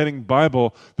under the heading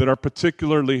Bible that are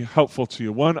particularly helpful to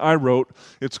you. One I wrote,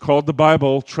 it's called The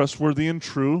Bible, Trustworthy and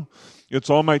True. It's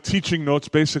all my teaching notes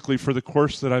basically for the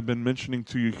course that I've been mentioning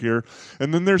to you here.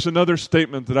 And then there's another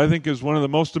statement that I think is one of the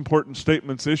most important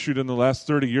statements issued in the last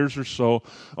 30 years or so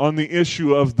on the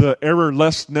issue of the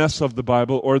errorlessness of the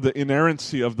Bible or the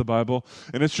inerrancy of the Bible.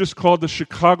 And it's just called the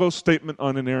Chicago Statement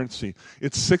on Inerrancy.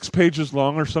 It's 6 pages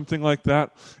long or something like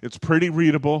that. It's pretty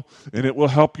readable, and it will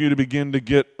help you to begin to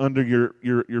get under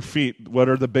your feet what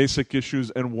are the basic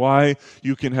issues and why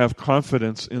you can have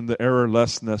confidence in the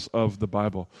errorlessness of the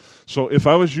Bible. So if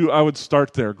I was you, I would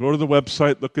start there. Go to the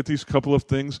website, look at these couple of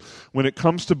things. When it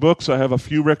comes to books, I have a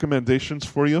few recommendations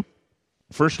for you.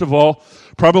 First of all,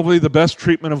 probably the best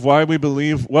treatment of why we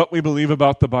believe what we believe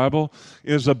about the Bible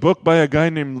is a book by a guy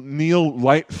named Neil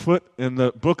Lightfoot, and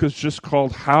the book is just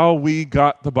called How We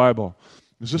Got the Bible.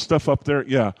 Is this stuff up there?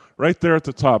 Yeah, right there at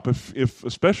the top.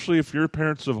 Especially if you're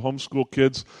parents of homeschool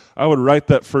kids, I would write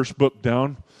that first book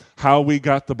down, How We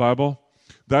Got the Bible.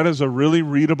 That is a really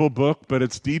readable book, but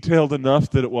it's detailed enough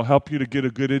that it will help you to get a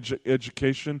good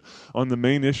education on the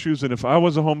main issues. And if I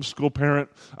was a homeschool parent,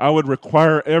 I would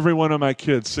require every one of my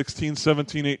kids, 16,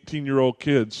 17, 18-year-old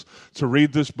kids, to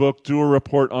read this book, do a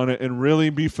report on it, and really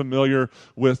be familiar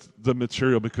with the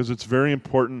material, because it's very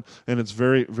important and it's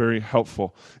very, very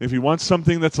helpful. If you want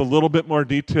something that's a little bit more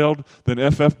detailed, then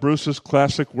F.F. Bruce's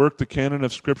classic work, The Canon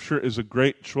of Scripture, is a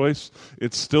great choice.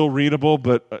 It's still readable,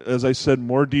 but as I said,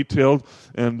 more detailed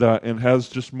and has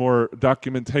just more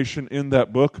documentation in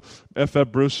that book.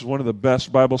 F.F. Bruce is one of the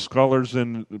best Bible scholars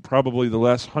in probably the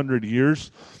last 100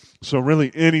 years. So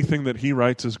really anything that he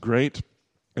writes is great.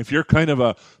 If you're kind of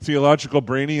a theological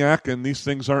brainiac and these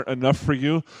things aren't enough for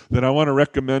you, then I want to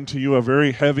recommend to you a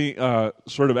very heavy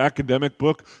sort of academic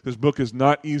book. This book is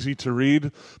not easy to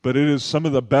read, but it is some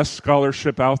of the best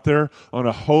scholarship out there on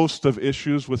a host of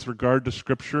issues with regard to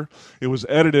Scripture. It was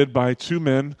edited by two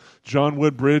men, John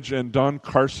Woodbridge and Don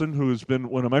Carson, who has been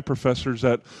one of my professors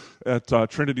at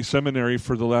Trinity Seminary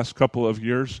for the last couple of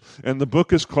years. And the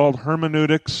book is called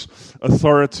Hermeneutics,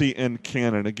 Authority, and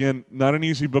Canon. Again, not an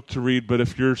easy book to read, but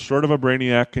if you're sort of a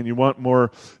brainiac and you want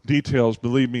more details,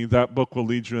 believe me, that book will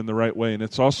lead you in the right way. And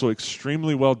it's also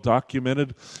extremely well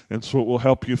documented, and so it will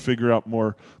help you figure out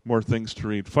more things to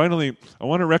read. Finally, I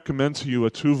want to recommend to you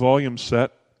a 2-volume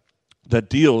set that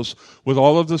deals with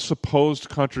all of the supposed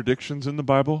contradictions in the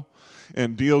Bible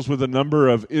and deals with a number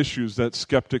of issues that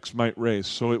skeptics might raise.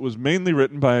 So it was mainly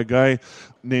written by a guy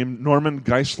named Norman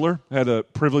Geisler. I had a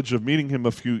privilege of meeting him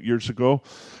a few years ago.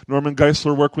 Norman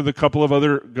Geisler worked with a couple of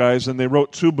other guys, and they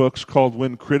wrote 2 books called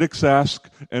When Critics Ask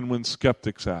and When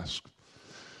Skeptics Ask.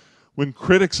 When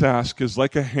Critics Ask is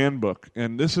like a handbook,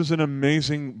 and this is an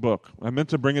amazing book. I meant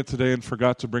to bring it today and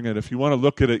forgot to bring it. If you want to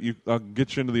look at it, I'll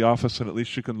get you into the office and at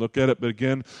least you can look at it. But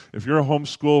again, if you're a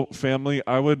homeschool family,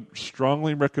 I would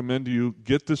strongly recommend you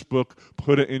get this book,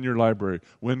 put it in your library.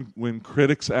 When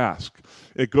Critics Ask.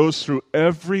 It goes through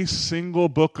every single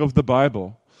book of the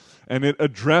Bible, and it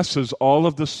addresses all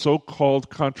of the so-called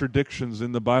contradictions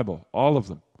in the Bible, all of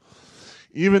them.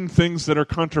 Even things that are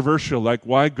controversial, like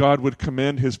why God would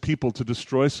command his people to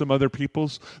destroy some other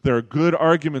peoples, there are good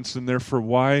arguments in there for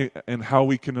why and how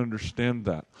we can understand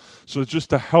that. So it's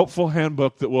just a helpful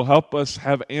handbook that will help us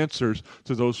have answers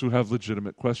to those who have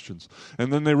legitimate questions.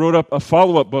 And then they wrote up a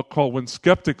follow-up book called When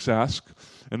Skeptics Ask,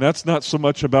 and that's not so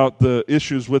much about the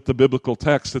issues with the biblical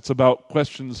text. It's about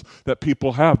questions that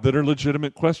people have that are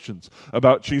legitimate questions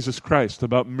about Jesus Christ,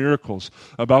 about miracles,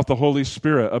 about the Holy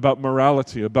Spirit, about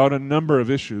morality, about a number of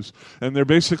issues. And they're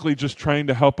basically just trying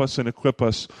to help us and equip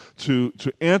us to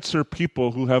answer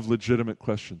people who have legitimate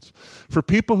questions. For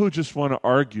people who just want to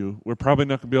argue, we're probably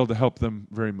not going to be able to help them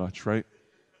very much, right?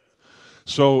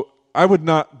 So I would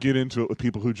not get into it with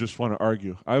people who just want to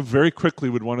argue. I very quickly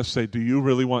would want to say, do you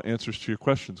really want answers to your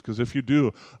questions? Because if you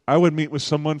do, I would meet with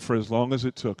someone for as long as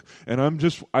it took. And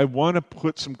I want to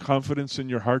put some confidence in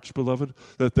your hearts, beloved,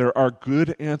 that there are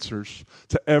good answers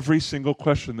to every single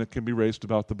question that can be raised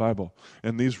about the Bible.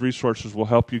 And these resources will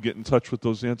help you get in touch with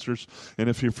those answers. And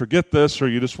if you forget this or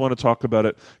you just want to talk about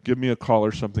it, give me a call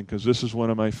or something, because this is one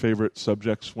of my favorite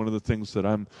subjects, one of the things that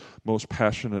I'm most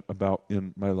passionate about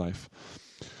in my life.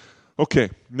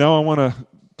 Okay, now I want to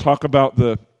talk about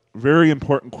the very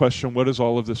important question, what does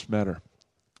all of this matter?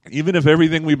 Even if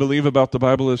everything we believe about the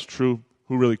Bible is true,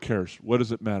 who really cares? What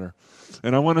does it matter?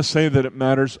 And I want to say that it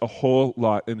matters a whole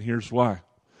lot, and here's why.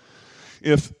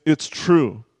 If it's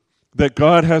true that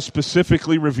God has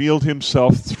specifically revealed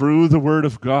himself through the Word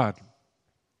of God,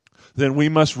 then we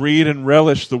must read and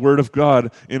relish the Word of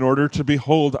God in order to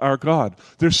behold our God.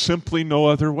 There's simply no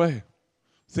other way.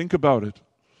 Think about it.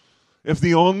 If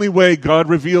the only way God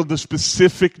revealed the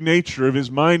specific nature of his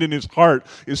mind and his heart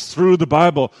is through the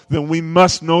Bible, then we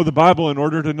must know the Bible in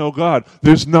order to know God.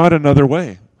 There's not another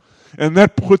way. And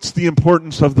that puts the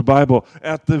importance of the Bible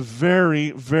at the very,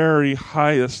 very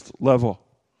highest level.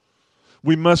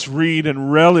 We must read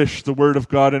and relish the Word of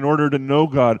God in order to know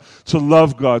God, to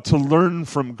love God, to learn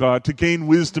from God, to gain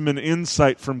wisdom and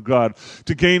insight from God,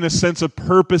 to gain a sense of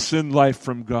purpose in life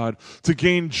from God, to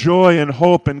gain joy and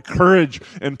hope and courage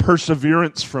and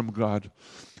perseverance from God.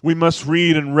 We must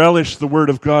read and relish the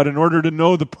Word of God in order to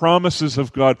know the promises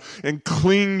of God and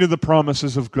cling to the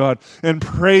promises of God and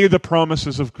pray the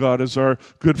promises of God, as our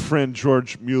good friend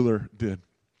George Mueller did.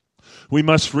 We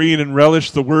must read and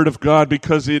relish the Word of God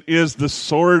because it is the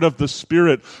sword of the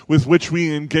Spirit with which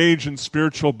we engage in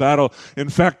spiritual battle. In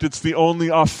fact, it's the only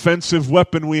offensive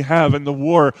weapon we have in the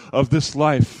war of this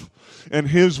life. And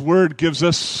His Word gives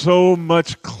us so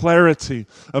much clarity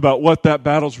about what that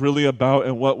battle's really about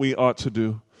and what we ought to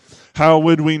do. How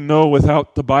would we know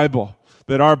without the Bible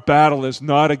that our battle is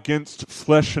not against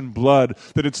flesh and blood,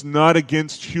 that it's not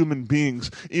against human beings.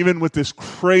 Even with this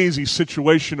crazy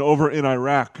situation over in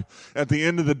Iraq, at the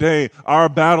end of the day, our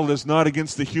battle is not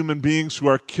against the human beings who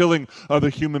are killing other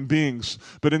human beings,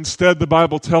 but instead the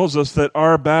Bible tells us that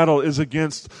our battle is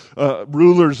against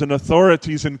rulers and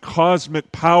authorities and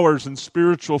cosmic powers and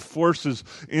spiritual forces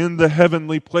in the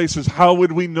heavenly places. How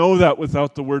would we know that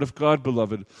without the Word of God,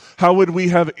 beloved? How would we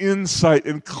have insight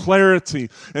and clarity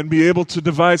and be able to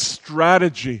devise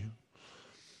strategy?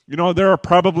 You know, there are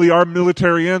probably our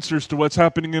military answers to what's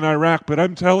happening in Iraq, but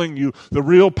I'm telling you, the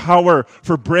real power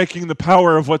for breaking the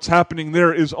power of what's happening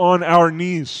there is on our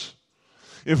knees.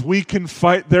 If we can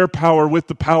fight their power with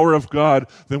the power of God,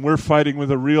 then we're fighting with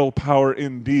a real power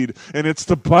indeed. And it's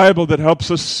the Bible that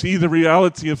helps us see the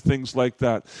reality of things like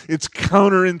that. It's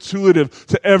counterintuitive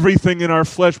to everything in our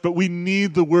flesh, but we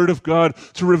need the Word of God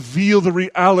to reveal the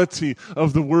reality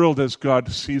of the world as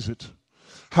God sees it.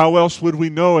 How else would we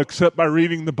know except by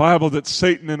reading the Bible that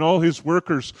Satan and all his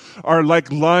workers are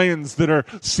like lions that are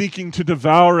seeking to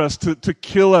devour us, to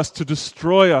kill us, to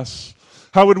destroy us?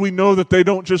 How would we know that they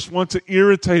don't just want to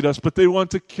irritate us, but they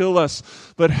want to kill us?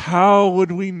 But how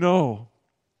would we know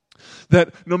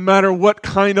that no matter what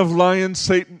kind of lion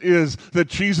Satan is, that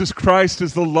Jesus Christ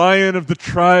is the Lion of the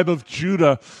tribe of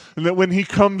Judah, and that when he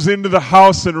comes into the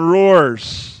house and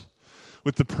roars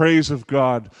with the praise of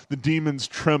God, the demons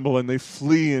tremble and they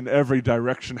flee in every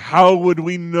direction? How would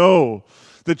we know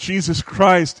that Jesus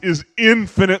Christ is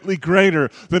infinitely greater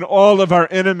than all of our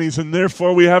enemies, and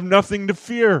therefore we have nothing to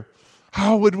fear?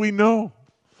 How would we know?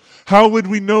 How would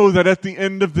we know that at the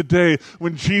end of the day,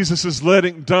 when Jesus is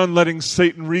done letting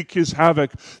Satan wreak his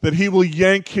havoc, that he will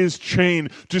yank his chain,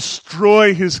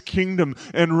 destroy his kingdom,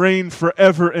 and reign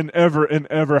forever and ever and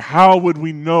ever? How would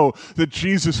we know that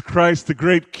Jesus Christ, the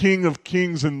great King of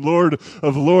kings and Lord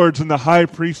of lords and the high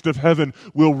priest of heaven,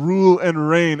 will rule and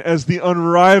reign as the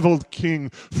unrivaled King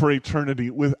for eternity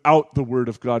without the Word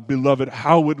of God? Beloved,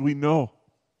 how would we know?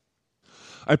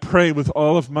 I pray with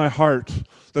all of my heart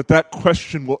that that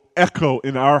question will echo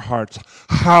in our hearts.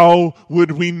 How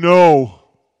would we know?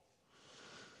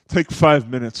 Take 5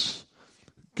 minutes.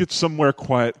 Get somewhere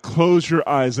quiet. Close your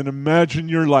eyes and imagine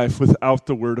your life without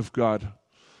the Word of God.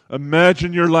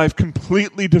 Imagine your life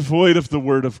completely devoid of the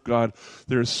Word of God.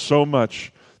 There is so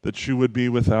much that you would be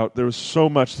without. There is so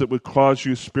much that would cause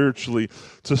you spiritually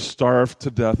to starve to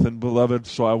death. And beloved,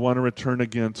 so I want to return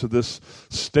again to this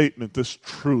statement, this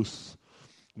truth.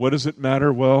 What does it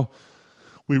matter? Well,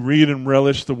 we read and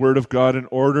relish the Word of God in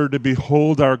order to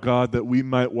behold our God, that we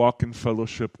might walk in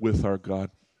fellowship with our God.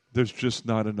 There's just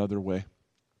not another way.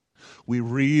 We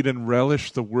read and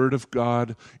relish the Word of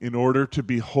God in order to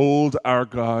behold our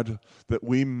God, that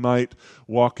we might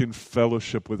walk in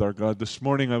fellowship with our God. This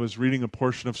morning I was reading a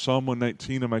portion of Psalm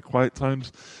 119 in my quiet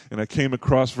times, and I came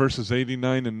across verses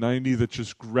 89 and 90 that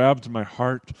just grabbed my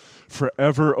heart.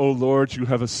 Forever, O Lord, you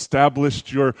have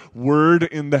established your word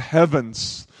in the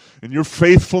heavens, and your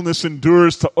faithfulness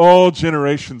endures to all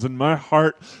generations. And my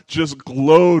heart just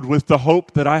glowed with the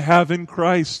hope that I have in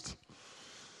Christ.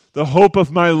 The hope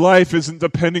of my life isn't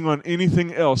depending on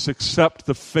anything else except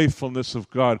the faithfulness of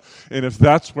God. And if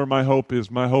that's where my hope is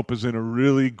in a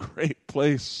really great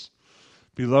place.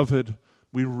 Beloved,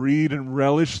 we read and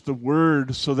relish the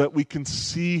Word so that we can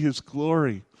see His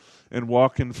glory and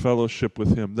walk in fellowship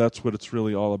with Him. That's what it's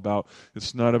really all about.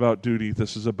 It's not about duty.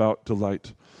 This is about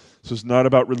delight. This is not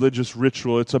about religious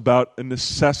ritual. It's about a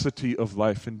necessity of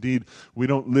life. Indeed, we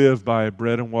don't live by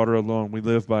bread and water alone. We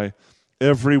live by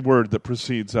every word that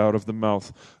proceeds out of the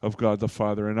mouth of God the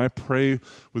Father. And I pray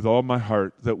with all my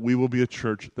heart that we will be a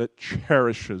church that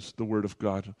cherishes the Word of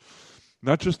God.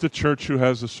 Not just a church who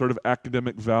has a sort of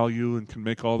academic value and can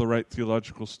make all the right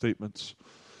theological statements,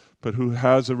 but who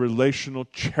has a relational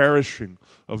cherishing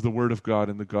of the Word of God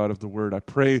and the God of the Word. I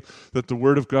pray that the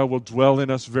Word of God will dwell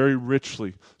in us very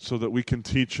richly so that we can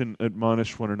teach and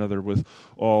admonish one another with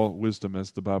all wisdom, as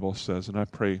the Bible says. And I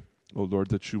pray, O Lord,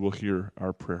 that you will hear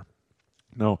our prayer.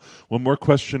 Now, one more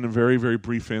question and very, very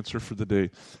brief answer for the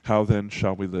day. How then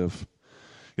shall we live?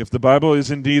 If the Bible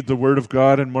is indeed the Word of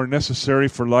God and more necessary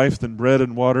for life than bread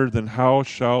and water, then how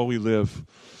shall we live?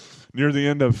 Near the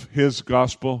end of his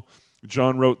gospel,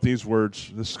 John wrote these words.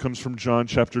 This comes from John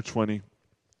chapter 20,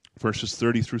 verses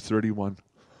 30 through 31.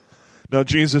 Now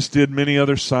Jesus did many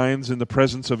other signs in the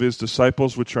presence of his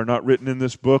disciples, which are not written in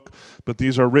this book, but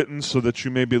these are written so that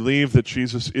you may believe that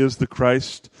Jesus is the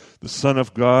Christ, the Son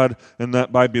of God, and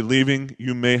that by believing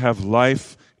you may have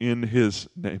life in his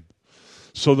name.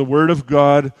 So the Word of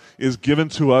God is given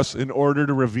to us in order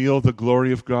to reveal the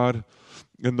glory of God,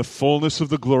 and the fullness of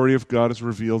the glory of God is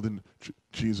revealed in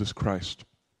Jesus Christ.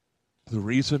 The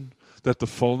reason that the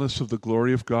fullness of the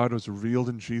glory of God was revealed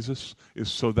in Jesus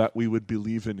is so that we would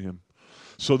believe in him.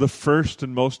 So the first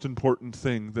and most important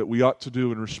thing that we ought to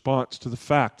do in response to the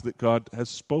fact that God has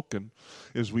spoken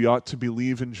is we ought to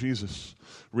believe in Jesus.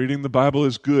 Reading the Bible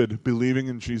is good. Believing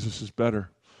in Jesus is better.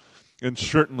 And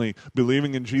certainly,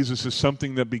 believing in Jesus is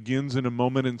something that begins in a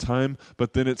moment in time,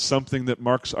 but then it's something that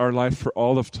marks our life for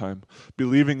all of time.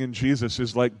 Believing in Jesus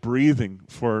is like breathing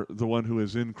for the one who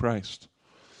is in Christ.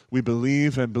 We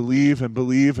believe and believe and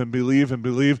believe and believe and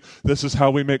believe. This is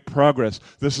how we make progress.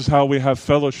 This is how we have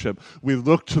fellowship. We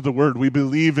look to the Word. We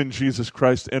believe in Jesus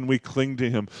Christ and we cling to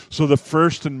him. So the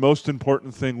first and most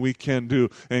important thing we can do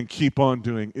and keep on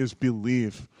doing is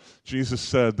believe. Jesus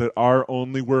said that our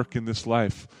only work in this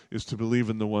life is to believe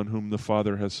in the one whom the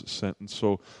Father has sent. And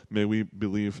so may we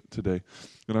believe today.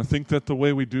 And I think that the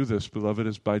way we do this, beloved,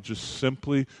 is by just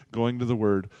simply going to the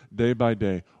Word day by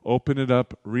day. Open it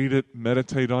up, read it,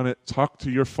 meditate on it, talk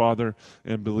to your Father,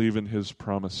 and believe in his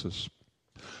promises.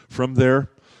 From there,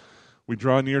 we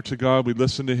draw near to God, we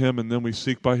listen to him, and then we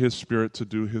seek by his Spirit to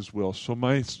do his will. So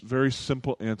my very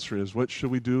simple answer is, what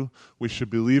should we do? We should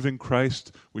believe in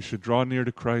Christ. We should draw near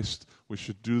to Christ. We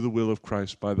should do the will of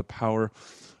Christ by the power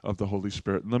of the Holy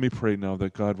Spirit. And let me pray now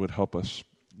that God would help us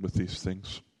with these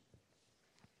things.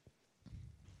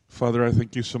 Father, I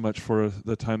thank you so much for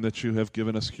the time that you have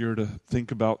given us here to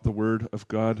think about the Word of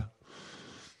God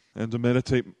and to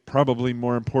meditate, probably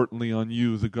more importantly, on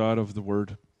you, the God of the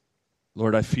Word.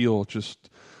 Lord, I feel just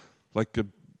like a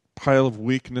pile of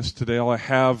weakness today. All I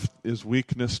have is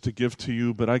weakness to give to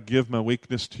you, but I give my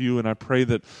weakness to you, and I pray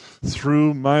that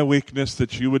through my weakness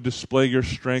that you would display your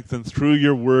strength, and through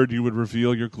your word you would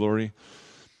reveal your glory.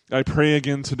 I pray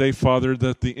again today, Father,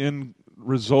 that the end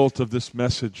result of this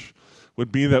message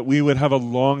would be that we would have a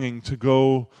longing to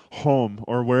go home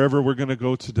or wherever we're going to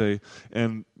go today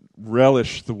and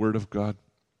relish the Word of God.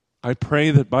 I pray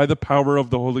that by the power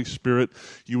of the Holy Spirit,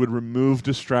 you would remove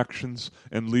distractions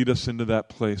and lead us into that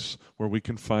place where we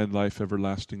can find life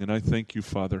everlasting. And I thank you,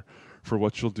 Father, for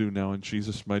what you'll do now. In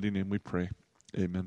Jesus' mighty name we pray. Amen.